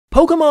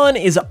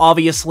Pokémon is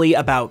obviously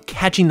about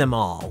catching them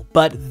all,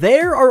 but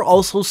there are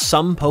also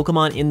some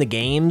Pokémon in the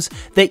games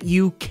that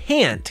you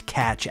can't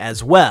catch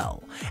as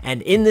well.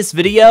 And in this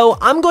video,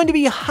 I'm going to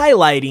be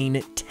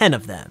highlighting 10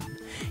 of them.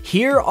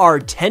 Here are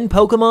 10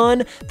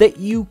 Pokémon that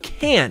you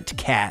can't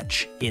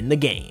catch in the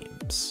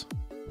games.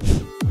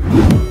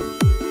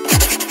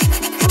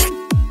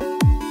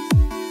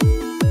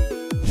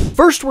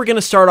 First, we're going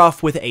to start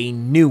off with a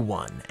new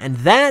one, and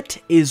that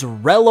is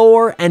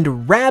Rellor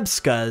and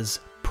Rabsca's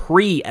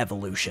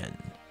pre-evolution.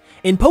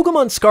 In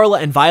Pokemon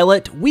Scarlet and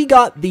Violet, we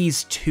got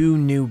these two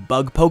new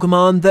bug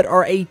Pokemon that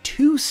are a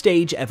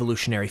two-stage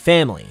evolutionary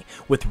family,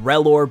 with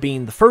Rellor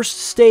being the first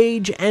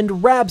stage and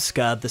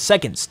Rabsca the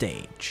second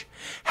stage.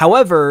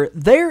 However,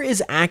 there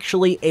is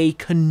actually a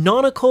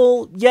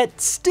canonical,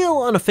 yet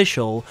still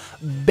unofficial,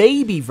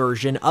 baby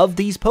version of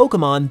these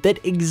Pokemon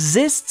that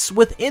exists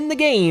within the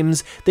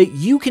games that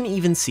you can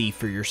even see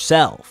for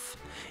yourself.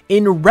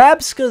 In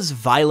Rabsca's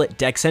Violet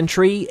Dex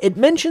entry, it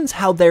mentions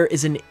how there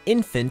is an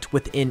infant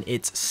within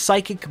its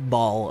psychic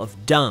ball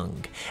of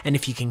dung, and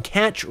if you can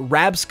catch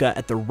Rabsca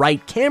at the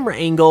right camera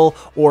angle,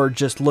 or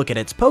just look at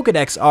its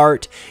Pokedex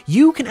art,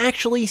 you can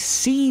actually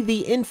see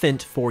the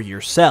infant for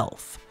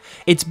yourself.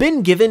 It's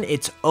been given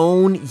its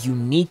own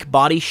unique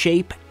body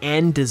shape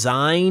and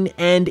design,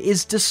 and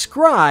is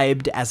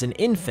described as an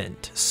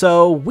infant,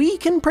 so we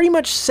can pretty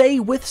much say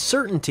with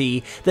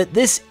certainty that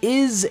this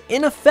is,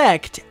 in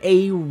effect,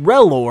 a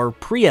Rellor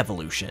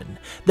pre-evolution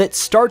that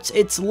starts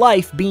its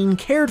life being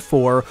cared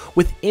for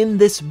within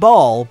this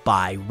ball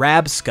by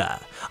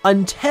Rabsca,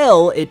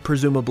 until it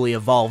presumably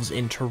evolves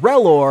into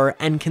Rellor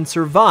and can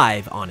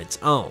survive on its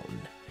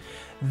own.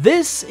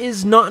 This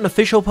is not an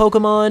official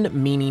Pokemon,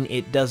 meaning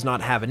it does not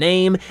have a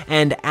name,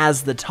 and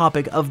as the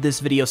topic of this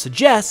video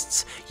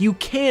suggests, you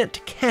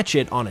can't catch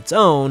it on its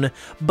own,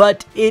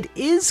 but it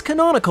is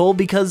canonical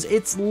because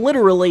it's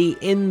literally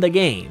in the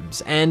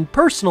games, and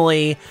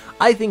personally,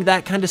 I think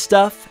that kind of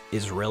stuff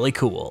is really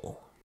cool.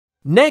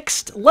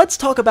 Next, let's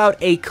talk about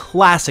a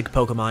classic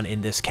Pokemon in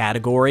this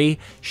category,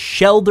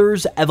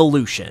 Shelder's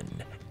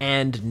evolution.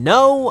 And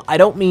no, I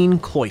don't mean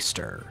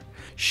Cloyster.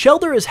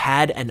 Shelder has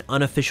had an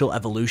unofficial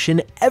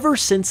evolution ever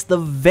since the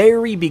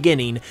very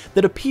beginning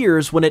that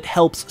appears when it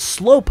helps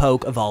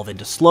Slowpoke evolve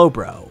into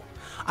Slowbro.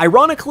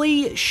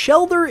 Ironically,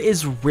 Shelder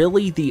is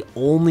really the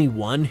only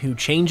one who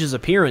changes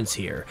appearance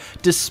here,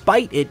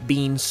 despite it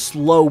being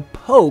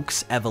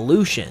Slowpoke's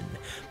evolution,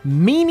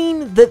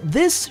 meaning that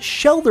this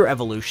Shelder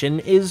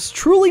evolution is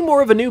truly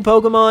more of a new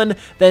Pokemon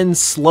than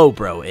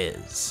Slowbro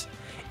is.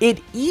 It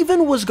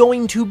even was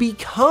going to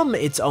become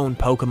its own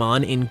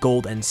Pokemon in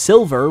Gold and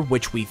Silver,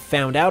 which we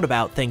found out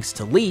about thanks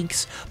to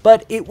leaks,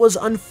 but it was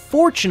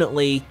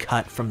unfortunately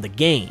cut from the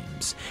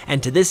games,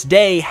 and to this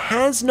day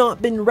has not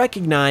been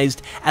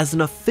recognized as an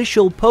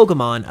official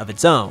Pokemon of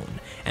its own,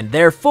 and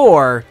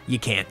therefore you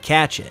can't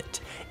catch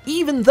it,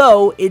 even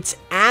though it's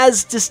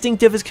as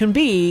distinctive as can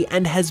be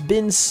and has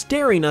been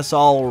staring us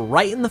all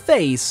right in the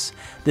face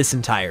this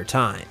entire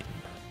time.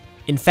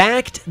 In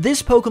fact,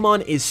 this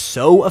Pokemon is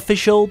so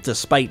official,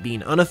 despite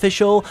being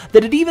unofficial,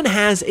 that it even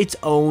has its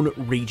own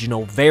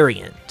regional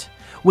variant.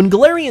 When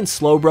Galarian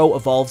Slowbro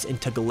evolves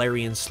into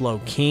Galarian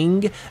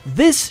Slowking,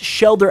 this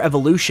Shelder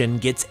evolution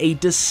gets a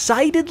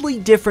decidedly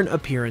different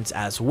appearance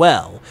as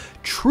well,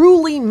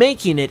 truly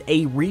making it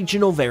a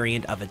regional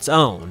variant of its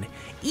own,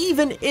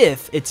 even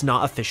if it's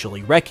not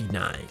officially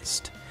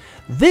recognized.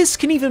 This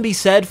can even be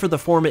said for the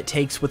form it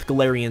takes with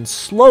Galarian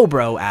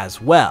Slowbro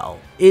as well.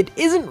 It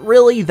isn't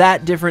really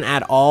that different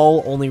at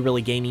all, only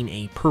really gaining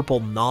a purple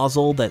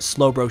nozzle that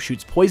Slowbro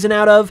shoots poison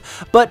out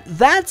of, but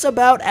that's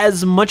about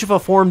as much of a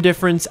form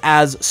difference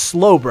as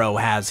Slowbro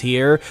has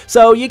here,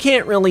 so you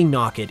can't really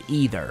knock it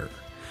either.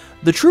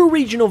 The true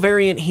regional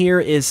variant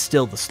here is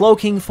still the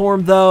Slowking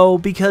form though,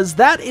 because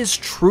that is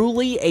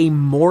truly a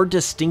more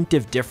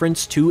distinctive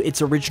difference to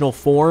its original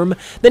form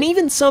than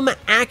even some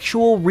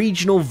actual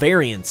regional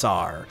variants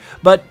are,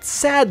 but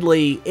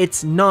sadly,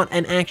 it's not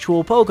an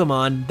actual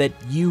Pokemon that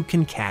you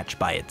can catch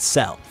by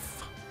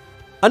itself.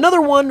 Another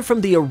one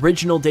from the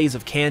original days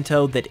of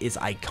Kanto that is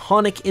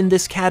iconic in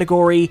this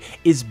category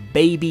is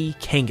Baby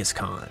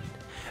Kangaskhan.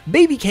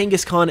 Baby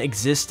Kangaskhan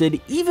existed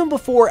even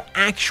before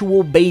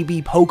actual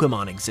baby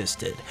Pokemon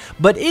existed,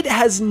 but it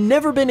has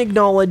never been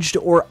acknowledged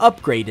or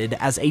upgraded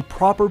as a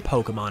proper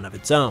Pokemon of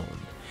its own.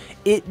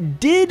 It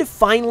did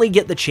finally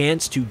get the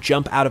chance to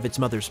jump out of its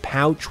mother's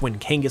pouch when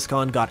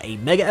Kangaskhan got a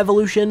Mega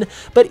Evolution,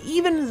 but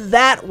even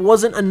that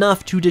wasn't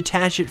enough to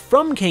detach it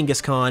from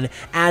Kangaskhan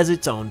as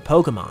its own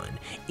Pokemon,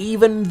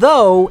 even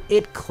though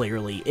it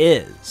clearly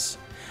is.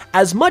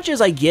 As much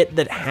as I get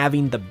that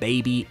having the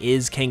baby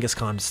is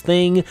Kangaskhan's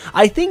thing,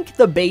 I think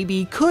the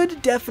baby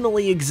could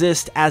definitely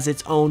exist as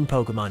its own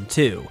Pokemon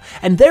too,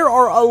 and there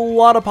are a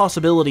lot of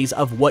possibilities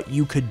of what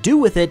you could do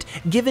with it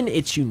given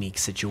its unique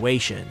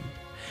situation.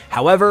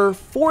 However,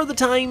 for the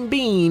time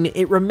being,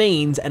 it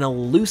remains an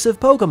elusive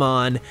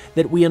Pokemon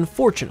that we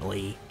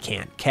unfortunately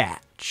can't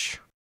catch.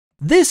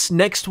 This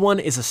next one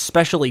is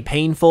especially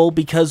painful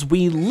because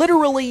we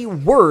literally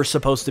were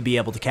supposed to be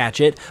able to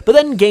catch it, but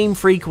then Game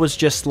Freak was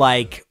just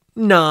like,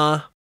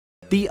 Nah.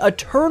 The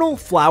Eternal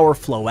Flower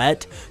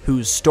Floette,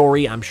 whose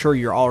story I'm sure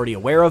you're already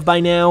aware of by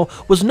now,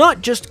 was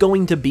not just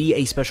going to be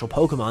a special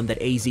Pokemon that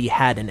AZ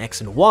had in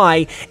X and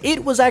Y,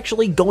 it was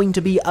actually going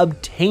to be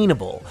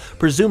obtainable,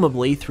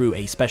 presumably through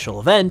a special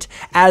event,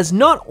 as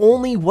not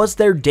only was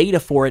there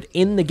data for it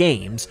in the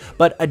games,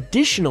 but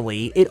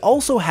additionally, it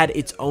also had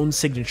its own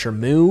signature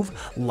move,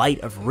 Light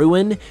of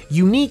Ruin,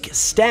 unique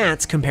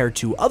stats compared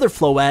to other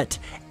Floette,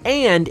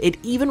 and it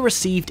even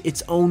received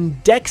its own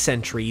dex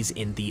entries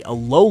in the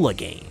Alola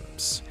games.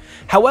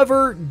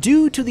 However,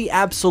 due to the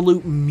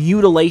absolute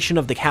mutilation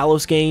of the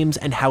Kalos games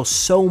and how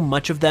so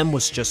much of them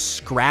was just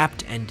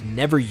scrapped and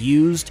never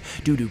used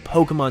due to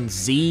Pokemon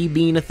Z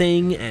being a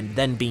thing and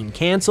then being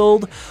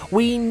cancelled,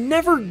 we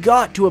never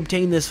got to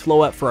obtain this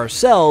Floette for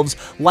ourselves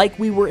like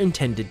we were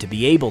intended to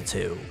be able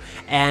to.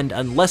 And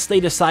unless they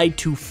decide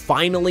to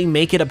finally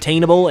make it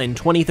obtainable in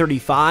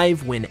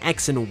 2035 when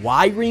X and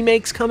Y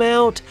remakes come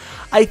out,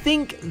 I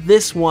think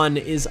this one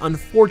is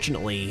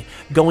unfortunately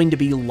going to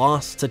be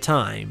lost to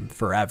time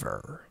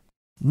forever.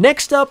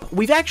 Next up,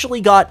 we've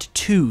actually got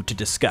two to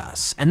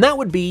discuss, and that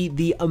would be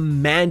the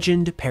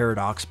imagined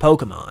Paradox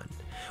Pokemon.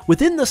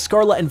 Within the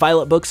Scarlet and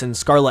Violet books in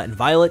Scarlet and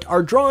Violet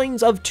are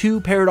drawings of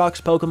two Paradox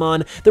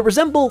Pokemon that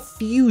resemble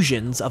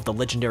fusions of the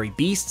legendary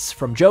beasts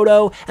from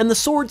Johto and the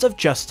Swords of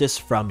Justice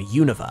from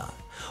Unova.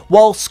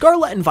 While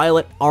Scarlet and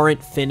Violet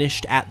aren't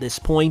finished at this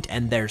point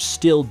and there's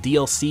still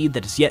DLC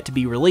that is yet to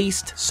be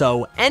released,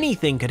 so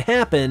anything could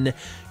happen,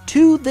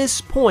 to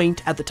this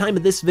point, at the time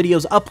of this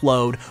video's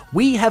upload,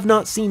 we have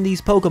not seen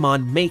these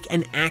Pokemon make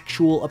an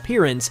actual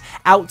appearance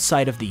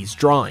outside of these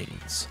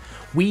drawings.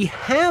 We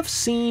have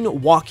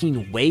seen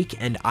Walking Wake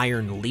and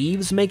Iron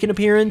Leaves make an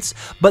appearance,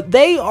 but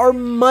they are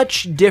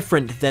much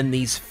different than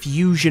these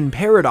fusion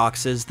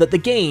paradoxes that the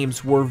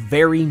games were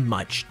very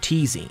much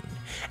teasing.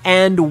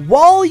 And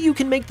while you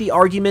can make the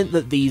argument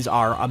that these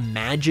are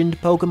imagined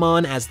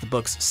Pokemon, as the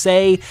books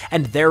say,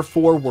 and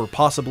therefore were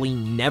possibly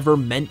never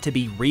meant to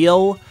be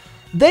real,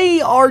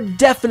 they are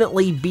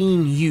definitely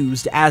being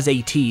used as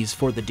a tease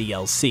for the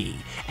DLC,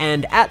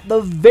 and at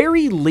the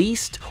very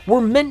least, were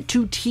meant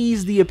to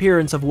tease the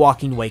appearance of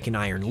Walking Wake and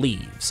Iron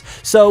Leaves.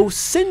 So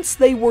since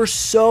they were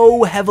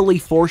so heavily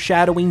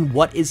foreshadowing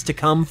what is to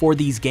come for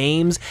these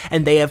games,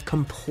 and they have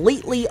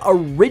completely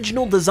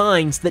original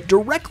designs that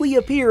directly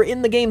appear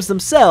in the games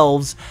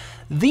themselves,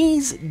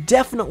 these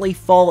definitely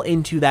fall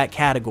into that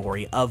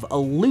category of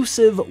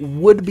elusive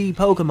would-be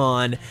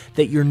Pokemon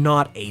that you're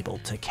not able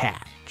to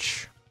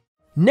catch.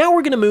 Now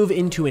we're going to move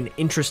into an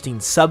interesting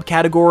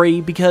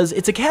subcategory because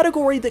it's a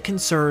category that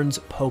concerns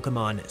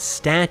Pokemon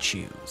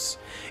statues.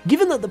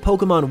 Given that the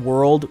Pokemon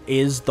world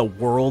is the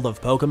world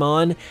of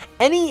Pokemon,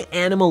 any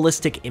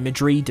animalistic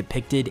imagery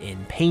depicted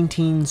in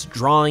paintings,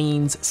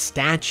 drawings,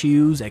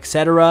 statues,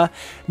 etc.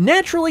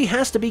 naturally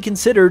has to be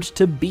considered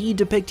to be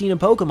depicting a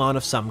Pokemon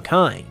of some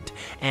kind.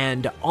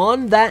 And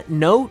on that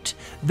note,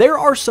 there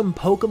are some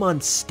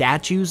Pokemon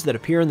statues that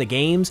appear in the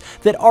games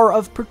that are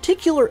of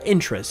particular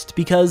interest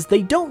because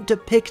they don't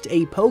depict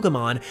a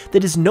Pokemon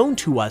that is known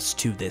to us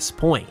to this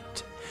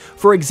point.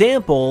 For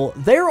example,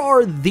 there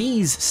are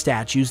these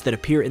statues that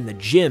appear in the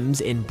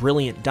gyms in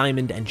Brilliant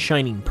Diamond and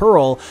Shining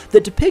Pearl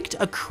that depict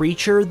a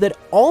creature that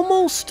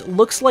almost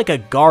looks like a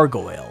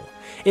gargoyle.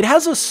 It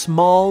has a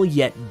small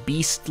yet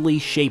beastly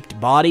shaped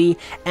body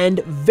and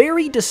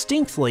very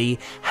distinctly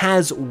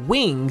has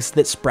wings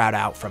that sprout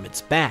out from its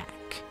back.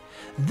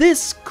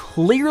 This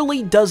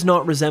clearly does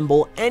not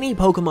resemble any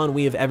Pokemon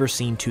we have ever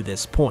seen to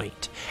this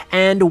point,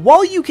 and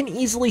while you can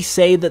easily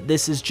say that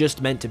this is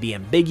just meant to be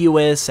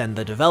ambiguous and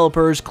the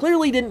developers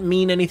clearly didn't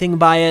mean anything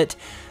by it,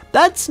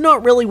 that's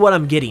not really what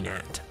I'm getting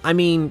at. I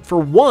mean, for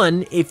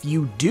one, if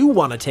you do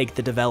want to take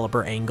the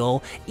developer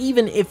angle,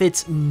 even if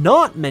it's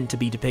not meant to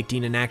be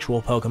depicting an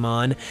actual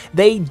Pokemon,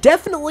 they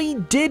definitely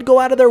did go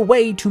out of their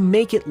way to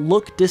make it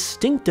look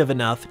distinctive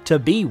enough to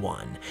be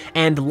one.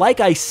 And like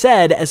I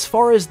said, as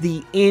far as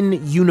the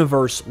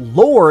in-universe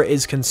lore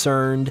is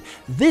concerned,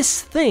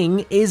 this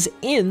thing is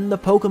in the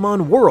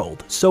Pokemon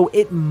world, so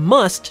it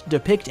must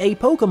depict a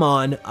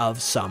Pokemon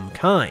of some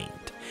kind.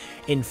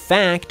 In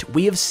fact,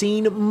 we have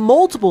seen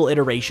multiple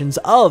iterations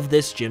of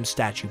this gym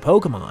statue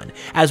Pokemon,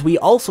 as we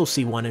also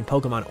see one in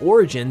Pokemon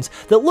Origins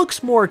that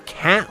looks more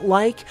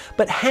cat-like,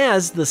 but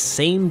has the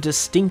same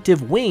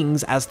distinctive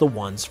wings as the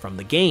ones from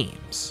the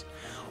games.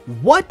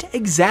 What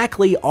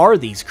exactly are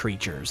these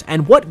creatures,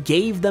 and what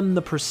gave them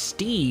the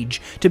prestige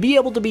to be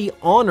able to be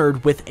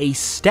honored with a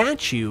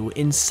statue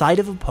inside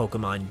of a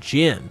Pokemon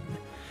gym?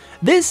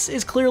 This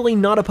is clearly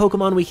not a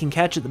Pokemon we can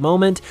catch at the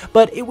moment,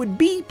 but it would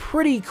be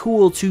pretty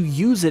cool to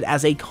use it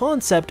as a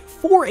concept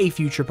for a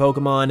future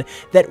Pokemon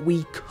that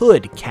we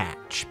could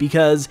catch,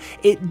 because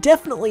it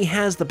definitely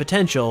has the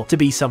potential to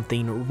be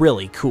something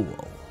really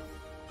cool.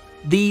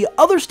 The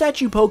other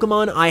statue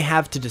Pokemon I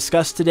have to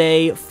discuss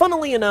today,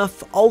 funnily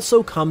enough,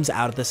 also comes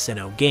out of the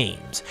Sinnoh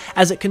games,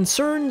 as it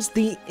concerns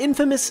the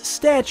infamous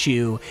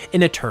statue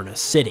in Eterna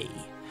City.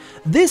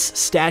 This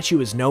statue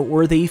is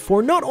noteworthy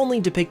for not only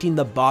depicting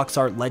the box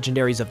art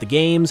legendaries of the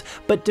games,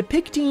 but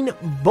depicting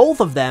both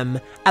of them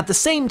at the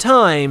same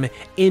time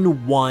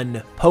in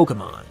one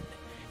Pokémon.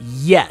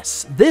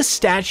 Yes, this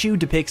statue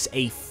depicts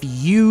a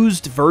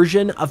fused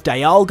version of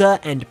Dialga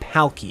and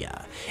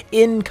Palkia,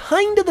 in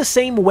kinda the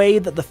same way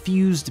that the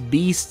fused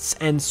beasts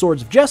and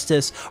Swords of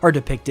Justice are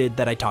depicted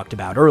that I talked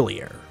about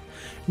earlier.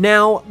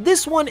 Now,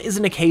 this one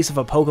isn't a case of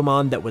a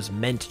Pokemon that was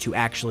meant to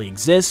actually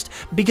exist,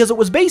 because it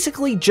was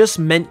basically just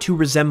meant to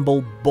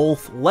resemble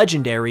both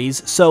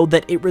legendaries so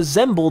that it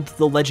resembled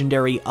the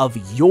legendary of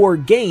your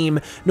game,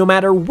 no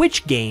matter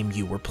which game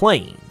you were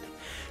playing.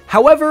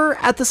 However,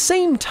 at the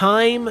same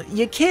time,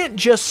 you can't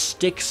just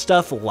stick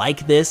stuff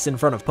like this in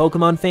front of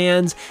Pokemon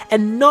fans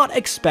and not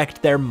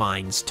expect their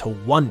minds to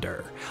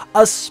wonder,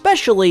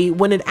 especially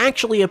when it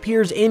actually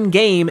appears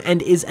in-game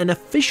and is an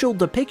official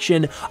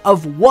depiction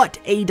of what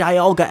a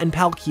Dialga and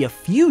Palkia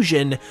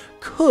fusion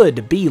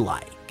could be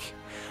like.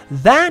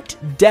 That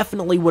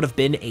definitely would have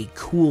been a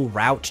cool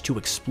route to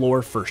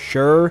explore for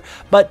sure,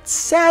 but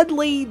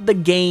sadly the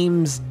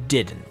games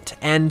didn't,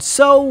 and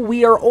so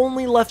we are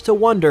only left to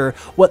wonder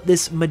what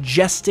this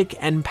majestic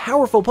and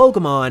powerful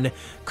Pokemon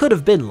could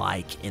have been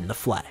like in the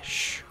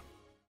flesh.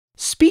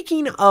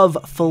 Speaking of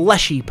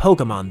fleshy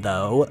Pokemon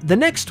though, the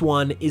next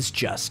one is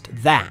just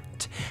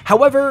that.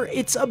 However,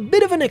 it's a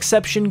bit of an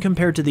exception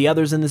compared to the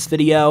others in this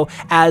video,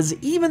 as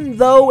even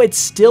though it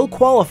still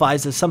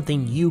qualifies as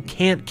something you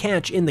can't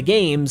catch in the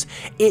games,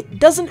 it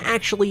doesn't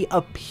actually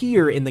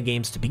appear in the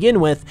games to begin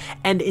with,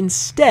 and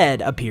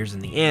instead appears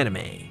in the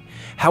anime.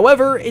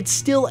 However, it's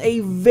still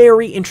a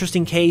very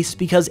interesting case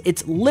because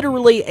it's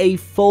literally a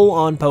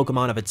full-on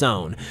Pokemon of its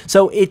own,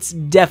 so it's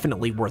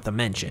definitely worth a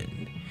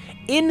mention.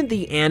 In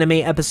the anime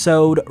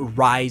episode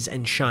Rise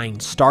and Shine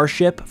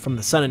Starship from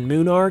the Sun and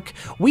Moon arc,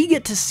 we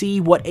get to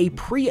see what a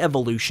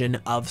pre-evolution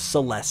of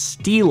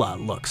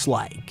Celesteela looks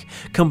like,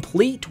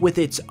 complete with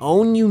its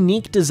own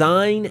unique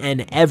design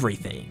and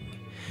everything.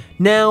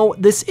 Now,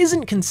 this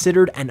isn't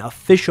considered an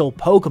official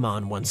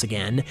Pokemon once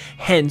again,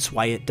 hence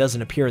why it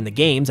doesn't appear in the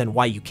games and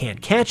why you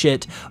can't catch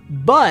it,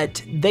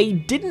 but they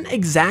didn't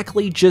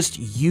exactly just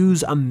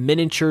use a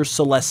miniature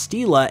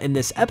Celesteela in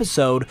this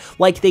episode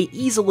like they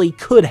easily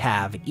could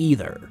have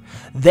either.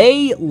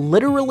 They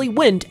literally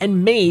went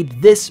and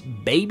made this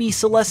baby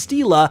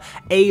Celesteela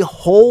a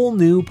whole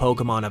new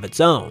Pokemon of its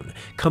own,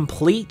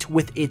 complete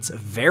with its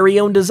very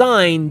own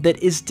design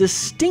that is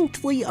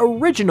distinctly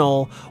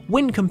original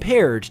when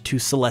compared to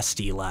Celesteela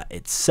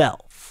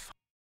itself.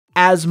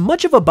 As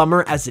much of a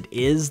bummer as it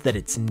is that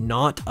it's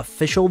not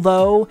official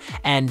though,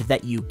 and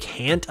that you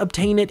can't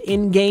obtain it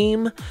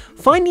in-game,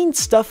 finding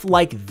stuff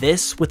like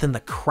this within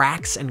the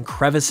cracks and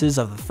crevices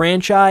of the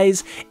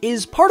franchise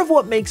is part of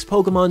what makes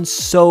Pokemon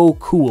so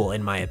cool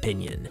in my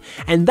opinion,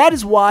 and that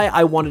is why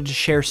I wanted to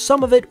share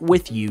some of it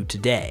with you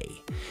today.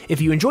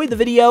 If you enjoyed the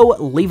video,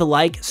 leave a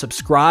like,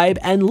 subscribe,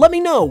 and let me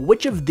know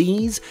which of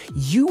these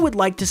you would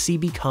like to see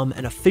become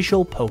an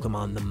official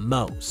Pokemon the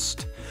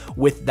most.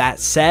 With that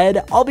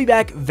said, I'll be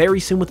back very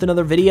soon with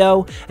another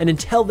video, and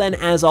until then,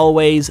 as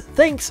always,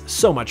 thanks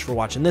so much for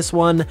watching this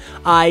one.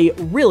 I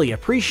really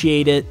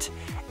appreciate it,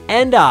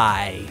 and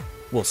I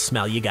will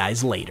smell you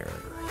guys later.